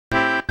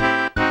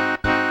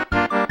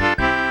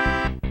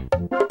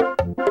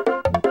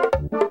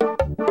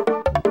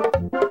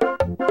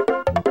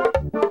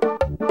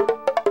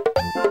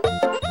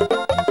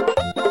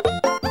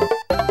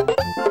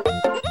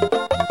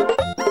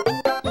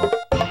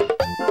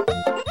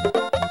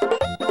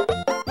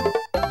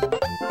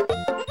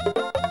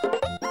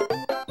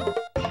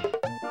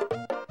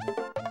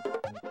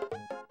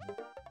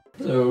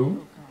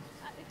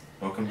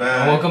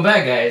Welcome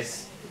back,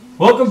 guys.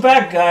 Welcome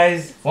back,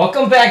 guys.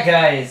 Welcome back,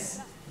 guys.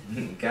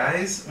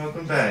 Guys,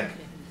 welcome back.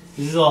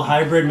 This is all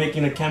hybrid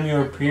making a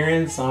cameo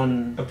appearance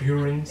on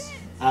Appearance.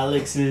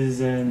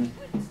 Alex's and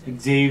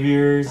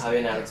Xavier's. Javi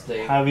and Alex play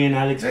Javi and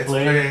Alex Let's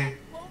play. play.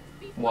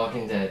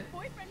 Walking Dead.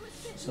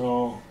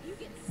 So,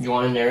 You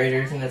want to narrate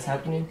everything that's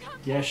happening?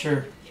 yeah,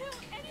 sure.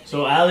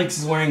 So Alex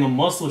is wearing a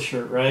muscle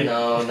shirt, right?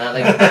 No, not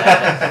like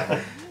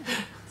that.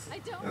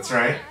 That's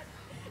right.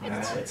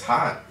 It's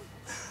hot.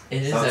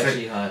 It is South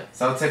actually hot.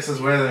 South Texas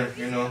weather,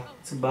 you know.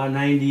 It's about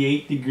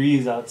 98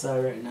 degrees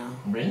outside right now.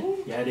 Really?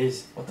 Yeah, it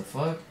is. What the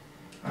fuck?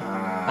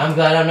 Ah, I'm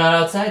glad I'm not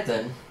outside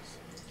then.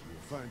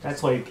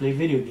 That's why you play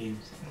video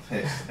games.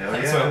 hell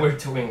That's yeah. why we're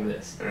doing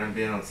this. Better than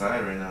being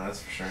outside right now,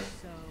 that's for sure.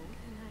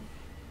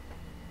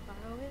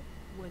 Borrow it?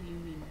 What do you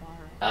mean borrow?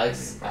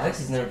 Alex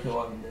has never played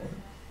Walking Dead.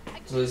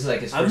 So this is like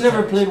his I've first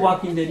never time played experience.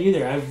 Walking Dead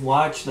either. I've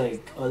watched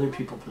like other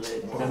people play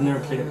it, but I've never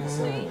played it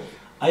myself.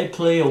 I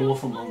play A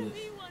Wolf Among Us.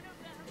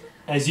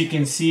 As you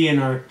can see in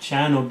our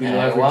channel below.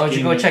 Yeah, Average why don't you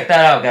go Gaming, check that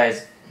out,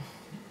 guys?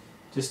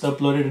 Just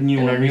uploaded a new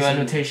In one. our new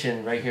recently.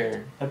 annotation right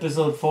here.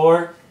 Episode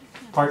 4,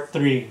 Part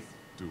 3.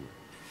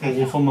 A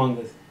Wolf Among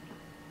Us.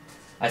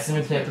 I still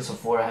didn't play episode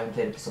 4. I haven't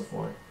played episode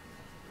 4.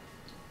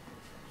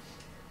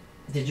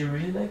 Did you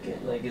really like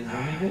it? Like, is it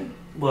really good?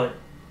 What?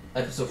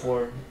 Episode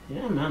 4.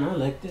 Yeah, man, I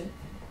liked it.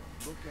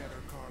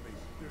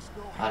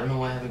 I don't know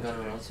why I haven't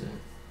gotten around to it.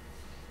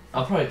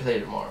 I'll probably play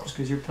it tomorrow. Just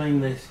because you're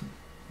playing this.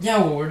 Yeah,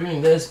 well, we're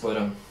doing this,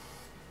 but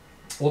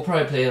we'll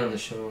probably play it on the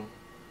show.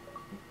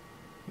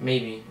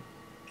 Maybe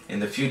In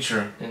the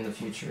future. in the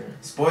future.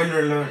 Spoiler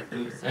alert.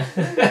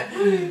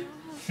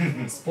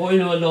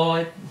 Spoiler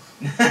alert!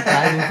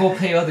 I will go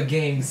play other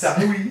games.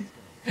 Sorry.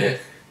 We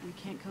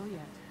can't go yet.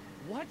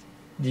 What?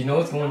 Do you know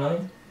what's going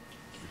on?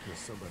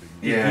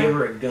 Give Yeah.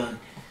 her a gun.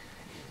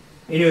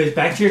 Anyways,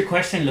 back to your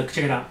question. Look,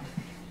 check it out.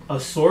 A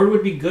sword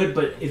would be good,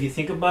 but if you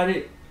think about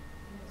it,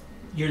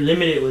 you're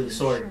limited with a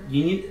sword.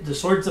 You need the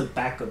sword's a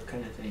backup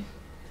kind of thing,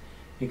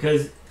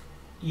 because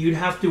you'd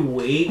have to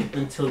wait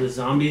until the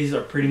zombies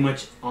are pretty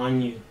much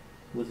on you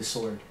with a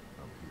sword.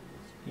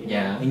 You know?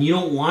 Yeah. And you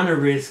don't want to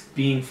risk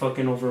being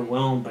fucking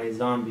overwhelmed by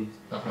zombies.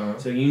 Uh-huh.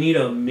 So you need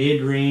a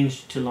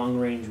mid-range to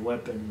long-range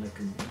weapon.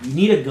 You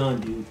need a gun,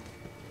 dude.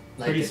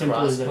 Like Pretty the simple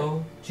as that.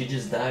 crossbow? She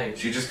just died.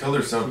 She just killed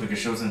herself because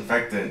she was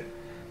infected.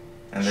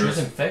 And She there was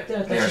infected?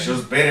 I thought yeah, she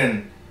was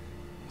bitten.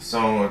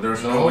 So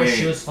there's no No, way.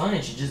 she was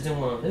fine. She just didn't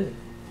want to live.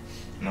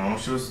 No,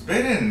 she was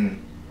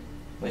bitten.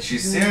 Like She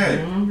didn't said-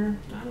 remember?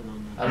 I don't know,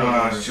 man. I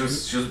don't know.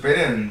 She was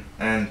bitten,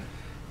 and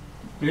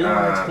You're the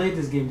one that's played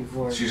this game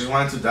before. she just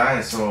wanted to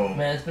die. So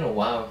Man, it's been a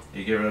while.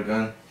 you give her a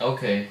gun.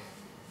 Okay.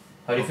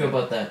 How do you feel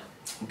about that?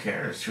 Who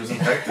cares? She was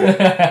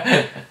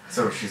infected.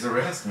 So she's a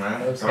risk,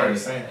 man. I'm sorry to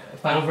say.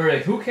 Final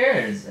verdict. Who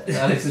cares?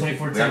 Alex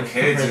 2014. We have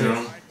kids, you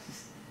know.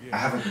 I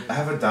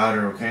have a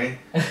daughter, okay?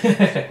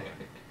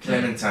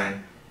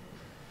 Clementine.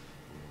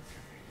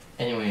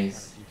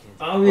 Anyways.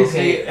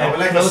 Obviously, Okay, I would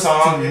like a close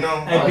song, to- you know.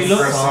 at Like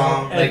below- a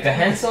song. Like a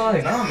hand song?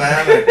 Like, No,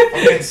 man, like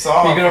fucking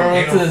song. you're gonna from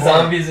run up to the 804.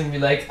 zombies and be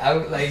like, I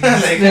would like,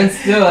 Like, stand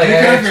still. Like, pick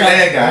I up your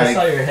leg, guy.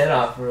 saw your head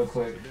off real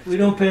quick. We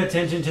don't pay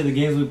attention to the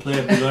games we play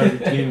at Below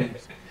Average Gaming.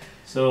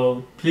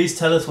 So please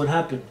tell us what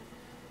happened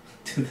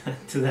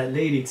to that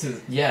lady.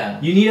 Yeah.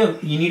 You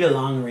need a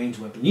long range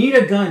weapon. You need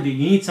a gun, dude.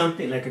 You need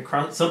something like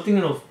something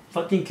that'll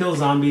fucking kill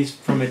zombies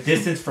from a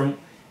distance from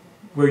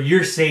where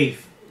you're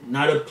safe,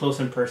 not up close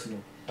and personal.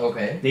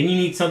 Okay. Then you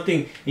need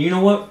something. And you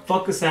know what?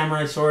 Fuck a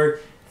samurai sword.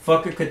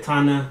 Fuck a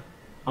katana.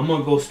 I'm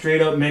gonna go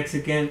straight up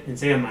Mexican and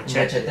say a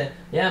machete. Machete.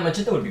 Yeah,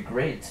 machete would be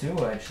great too,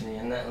 actually,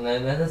 and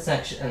that's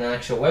actually an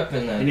actual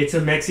weapon. That And it's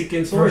a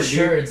Mexican for sword,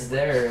 sure dude. it's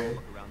there.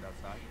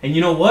 And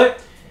you know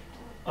what?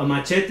 A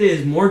machete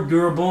is more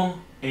durable,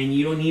 and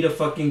you don't need to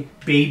fucking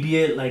baby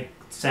it like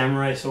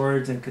samurai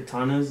swords and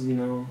katanas. You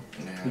know,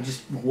 Yeah. you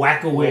just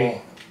whack away,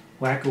 Well,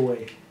 whack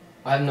away.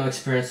 I have no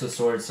experience with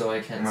swords, so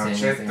I can't say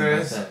anything about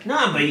Machetes. that.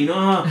 Nah, but you know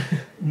how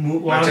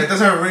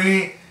Machetes are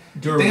really. The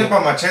durable. thing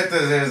about machetes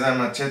is that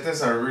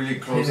machetes are really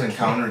close They're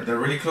encounter. They're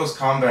really close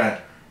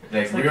combat.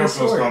 Like It's like real a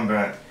close sword.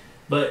 combat.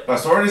 But But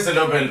sword is a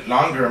little bit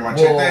longer.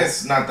 Machete Well-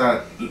 is not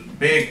that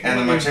big, and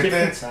a there's machete.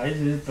 different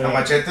sizes. A But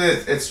machete,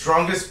 its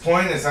strongest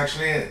point is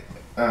actually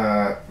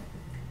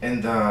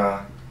in the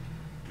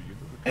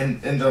In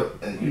the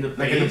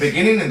like in the base?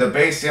 beginning in the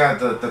base. Yeah,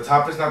 the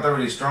top is not that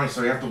really strong,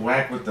 so you have to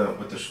whack with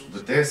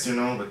this, you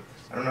know. But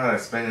I don't know how to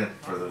explain it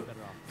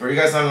for you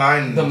guys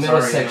online. The I'm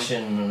middle sorry, you know.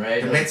 section,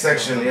 right? The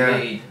midsection, the yeah.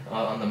 blade,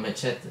 on the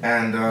machete.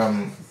 And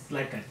it's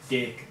like a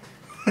dick.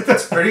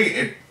 that's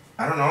pretty.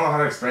 I don't know how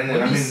to explain it.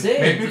 What I do you mean, say?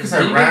 maybe because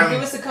Did I you ran.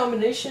 give us the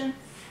combination?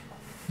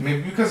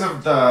 Maybe because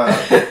of the.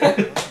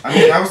 I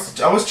mean,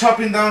 I was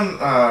chopping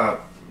down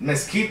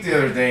mesquite the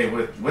other day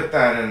with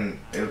that, and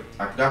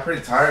I got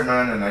pretty tired,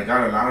 man, and I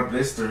got a lot of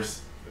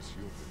blisters.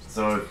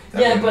 So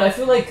Yeah, mean, but I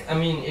feel like, I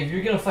mean, if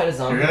you're gonna fight a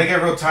zombie, you're gonna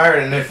get real tired,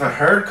 and if a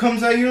herd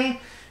comes at you,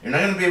 you're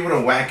not gonna be able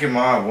to whack him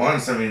all at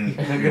once. I mean,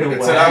 You're not gonna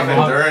it's whack enough him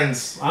off.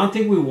 endurance. I don't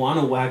think we want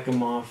to whack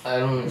him off. I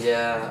don't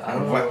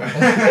know. What-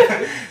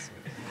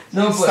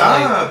 No, but like,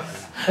 Stop.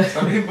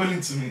 Stop being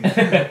bullying to me.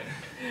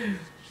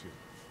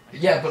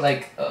 Yeah, but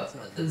like,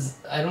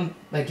 I don't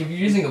like if you're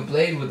using a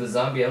blade with a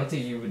zombie. I don't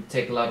think you would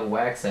take a lot of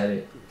wax at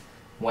it.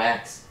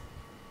 Wax.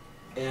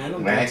 Yeah, I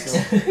don't Wax.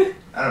 think so.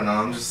 I don't know.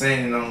 I'm just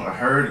saying, you know, a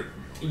herd.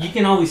 You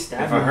can always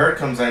stab If a him. herd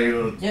comes at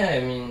you, Yeah, I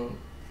mean,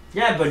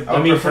 Yeah, but I I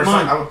would mean, prefer. come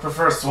on. I would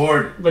prefer a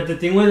sword. But the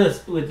thing with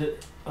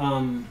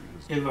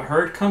if a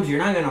herd comes, you're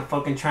not gonna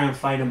fucking try and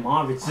fight them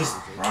off. It's just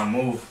Wrong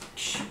move.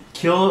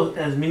 kill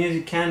as many as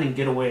you can and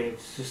get away.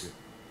 It's just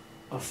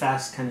a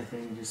fast kind of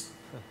thing. Just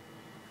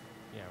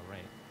Yeah, right.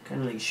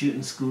 kind of like shoot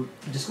and scoot.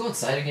 just go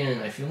outside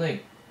again. I feel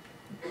like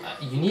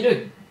you need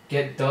to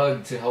get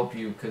Doug to help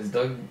you, cause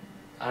Doug,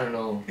 I don't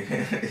know.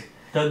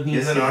 Doug He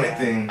needs doesn't to know get out.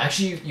 anything.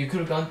 Actually, you could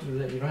have gone through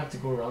that. You don't have to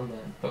go around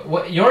that. But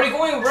what? You're already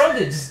going around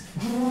it. Just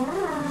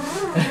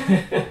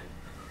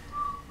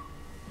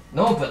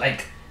no, but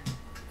like,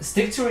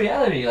 stick to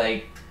reality.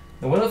 Like,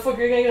 where the fuck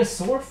are you gonna get a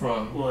sword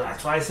from? Well,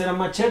 that's why I said a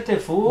machete,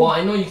 fool. Well,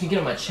 I know you can get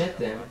a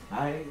machete,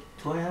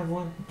 Do I have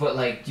one? but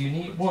like, do you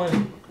need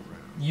one?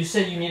 You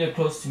said you need a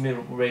close to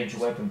mid-range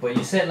weapon, but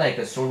you said like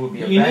a sword would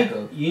be a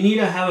backup. You need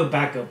to have a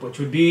backup, which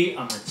would be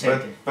a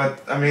machete.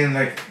 But I mean,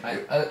 like, I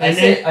And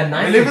said then- a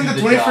knife we live would in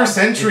do the job 21st if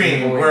century you're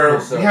going where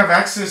close we up. have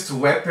access to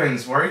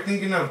weapons. Why are you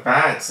thinking of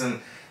bats?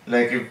 And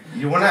like, if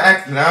you want to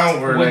act now,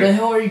 where Where the like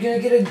hell are you gonna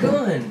get a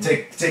gun?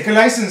 take a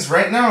license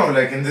right now,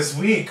 like in this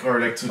week or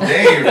like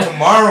today or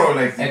tomorrow,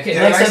 like Okay, get a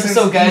next license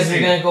episode, guys, easy.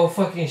 we're gonna go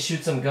fucking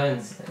shoot some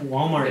guns.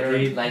 Walmart, Get a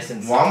dude.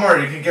 license.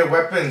 Walmart, you can get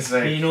weapons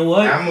like And you know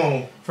what?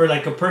 ammo. For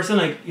like a person,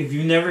 like if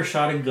you never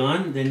shot a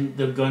gun, then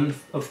the gun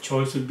of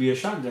choice would be a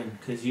shotgun,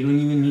 because you don't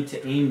even need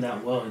to aim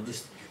that well.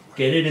 Just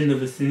get it in the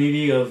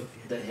vicinity of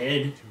the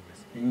head,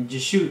 and you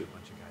just shoot.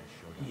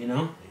 You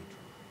know.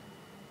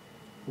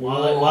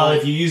 While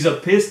if you use a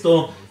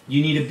pistol,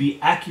 you need to be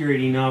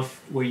accurate enough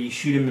where you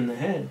shoot him in the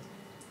head.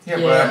 Yeah,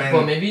 but I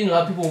mean, maybe a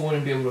lot of people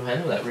wouldn't be able to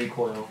handle that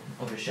recoil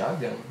of a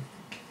shotgun.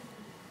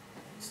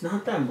 It's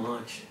not that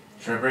much.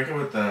 should I break it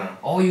with the?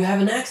 Oh, you have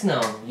an axe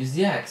now. Use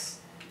the axe.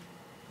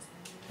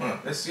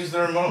 Let's use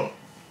the remote.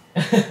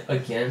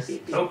 Again.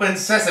 Open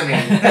sesame.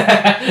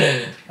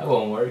 That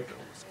won't work.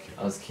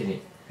 I was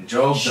kidding.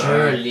 Joke.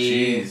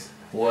 Surely. Jeez.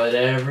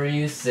 Whatever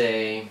you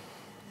say.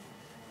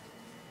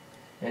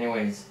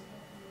 Anyways,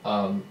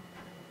 the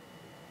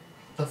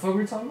fuck were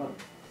we talking about?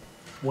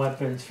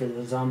 Weapons for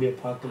the zombie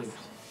apocalypse.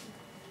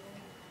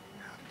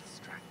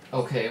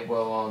 Okay,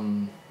 well,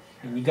 And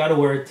you gotta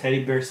wear a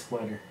teddy bear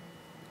sweater.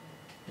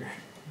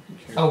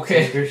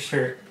 Okay. Teddy bear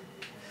shirt.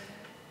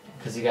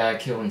 because you gotta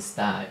kill in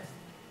style.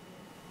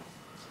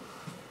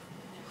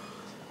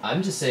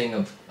 I'm just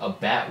saying a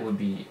bat would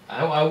be.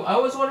 I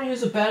always want to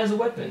use a bat as a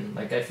weapon.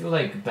 Like, I feel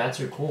like bats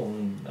are cool,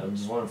 and I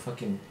just want to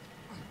fucking.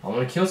 I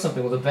want to kill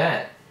something with a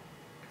bat.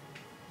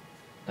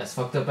 As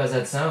fucked up as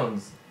that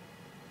sounds.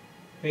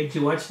 Hey, did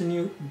you watch the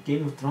new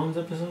Game of Thrones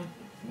episode?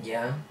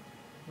 Yeah.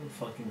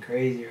 Fucking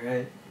crazy,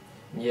 right?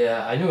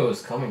 Yeah, I knew it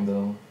was coming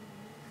though.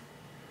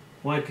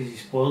 Why? Because you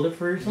spoiled it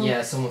for yourself?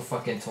 Yeah, someone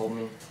fucking told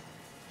me.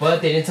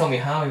 But they didn't tell me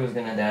how he was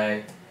gonna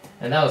die.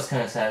 And that was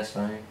kind of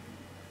satisfying.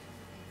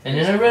 And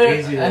then I read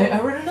Crazy, I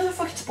read another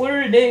fucking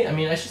spoiler today. I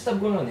mean, I should stop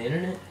going on the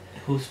internet.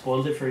 Who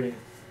spoiled it for you?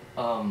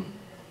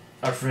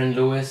 Our friend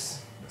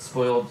Lewis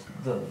spoiled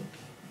the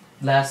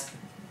last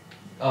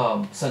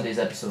Sunday's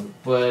episode.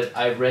 But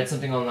I read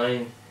something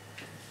online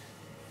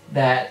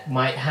that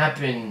might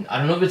happen. I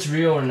don't know if it's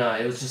real or not.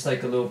 It was just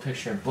like a little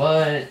picture.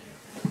 But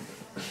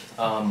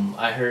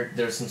I heard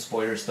there's some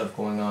spoiler stuff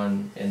going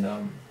on. And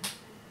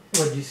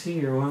What'd you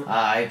see or what?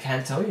 I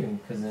can't tell you.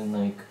 Because then,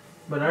 like...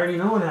 But I already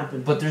know what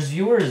happened. But there's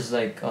viewers,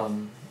 like,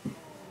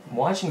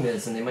 watching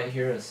this, and they might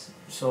hear us.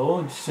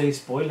 So, just say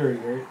spoiler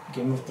alert,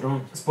 Game of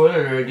Thrones.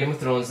 Spoiler alert, Game of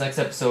Thrones, next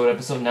episode,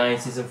 episode 9,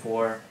 season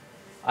 4.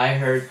 I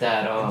heard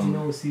that, Did you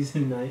know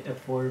season 9,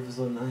 F4,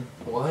 episode 9?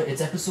 What? It's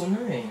episode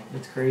 9.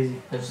 That's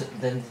crazy.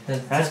 Then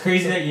That's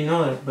crazy that you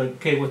know that, but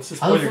okay, what's the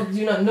How the spoiler? fuck do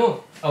you not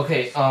know?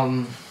 Okay,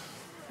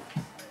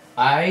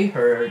 I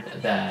heard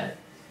that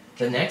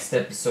the next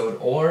episode,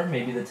 or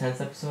maybe the 10th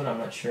episode, I'm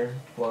not sure,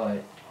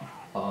 but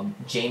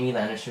Jaime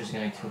Lannister's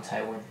gonna kill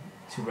Tywin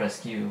to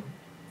rescue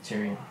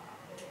Tyrion.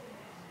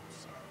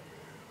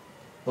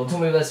 Don't tell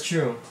me if that's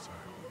true.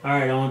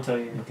 Alright, I won't tell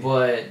you. Okay.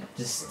 But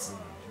just,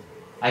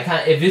 I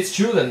can't. If it's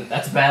true, then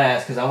that's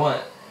badass. Cause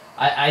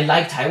I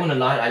like Tywin a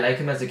lot. I like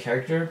him as a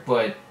character,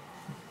 but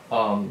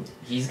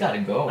he's gotta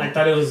go. I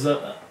thought it was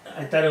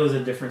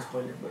a different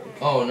spoiler, but okay.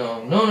 Oh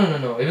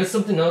no! If it's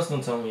something else,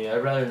 don't tell me. I'd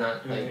rather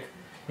not. Like,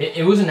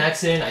 it was an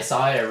accident. I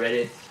saw it. I read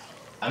it.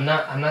 I'm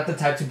not the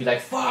type to be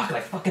like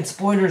fucking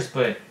spoilers,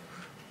 but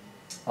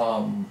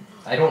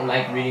I don't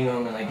like reading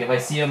them, and like if I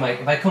see them,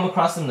 like if I come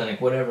across them, then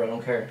like whatever, I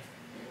don't care.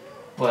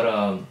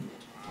 But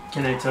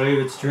Can I tell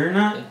you if it's true or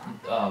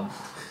not?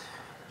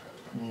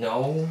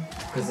 no,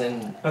 because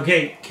then.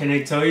 Okay, can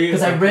I tell you?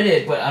 Because I read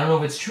it, but I don't know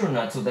if it's true or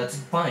not, so that's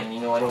fine. You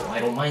know, I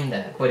don't mind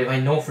that. But if I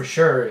know for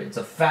sure it's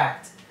a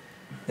fact,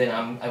 then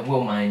I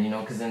will mind. You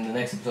know, because in the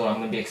next episode I'm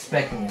gonna be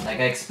expecting it. Like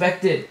I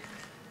expected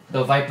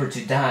the Viper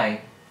to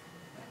die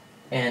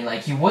and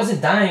like he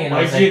wasn't dying, and I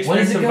Why was did you like, "When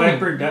is expect it the going?"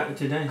 Viper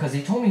to die? Because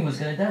he told me he was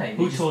gonna die.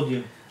 Who told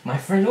you? My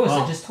friend Lewis.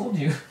 Oh. I just told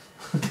you.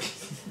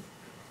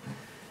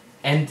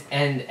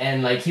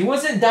 And like he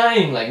wasn't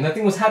dying, like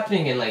nothing was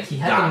happening, and like he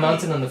had the Dying.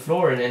 mountain on the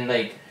floor, and then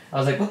like I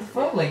was like, "What the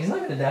fuck? Like he's not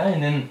gonna die,"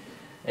 and then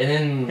And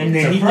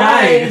then he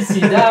surprise, died.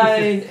 he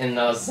died, and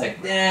I was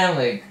like, "Damn!"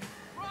 Like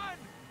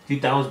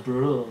Dude, that was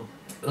brutal.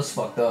 it was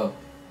fucked up.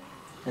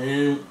 And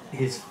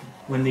then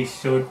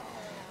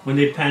when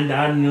they panned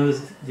out and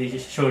they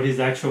just showed his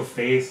actual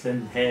face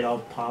and head all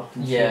popped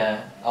and Yeah.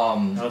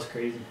 shit. That was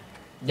crazy.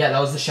 Yeah, that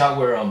was the shot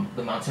where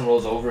the mountain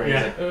rolls over and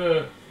Yeah. he's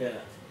like, Yeah.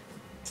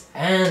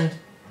 and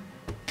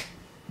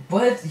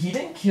but he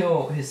didn't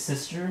kill his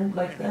sister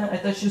like that. I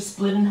thought she was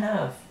split in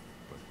half.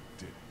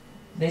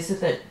 They said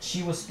that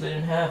she was split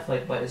in half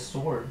like by his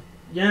sword,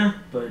 Yeah,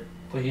 but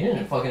but he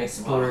didn't fucking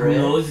explode her who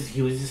head. knows?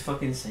 He was just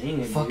fucking saying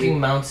it. Fucking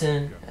dude.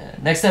 mountain.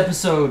 Next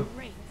episode,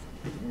 Great.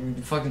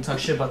 fucking talk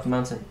shit about the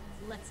mountain.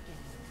 Let's get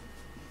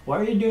it. Why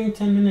are you doing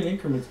 10-minute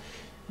increments?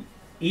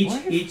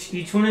 Why?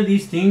 Each one of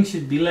these things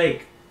should be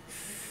like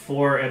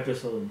 4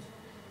 episodes.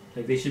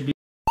 Like they should be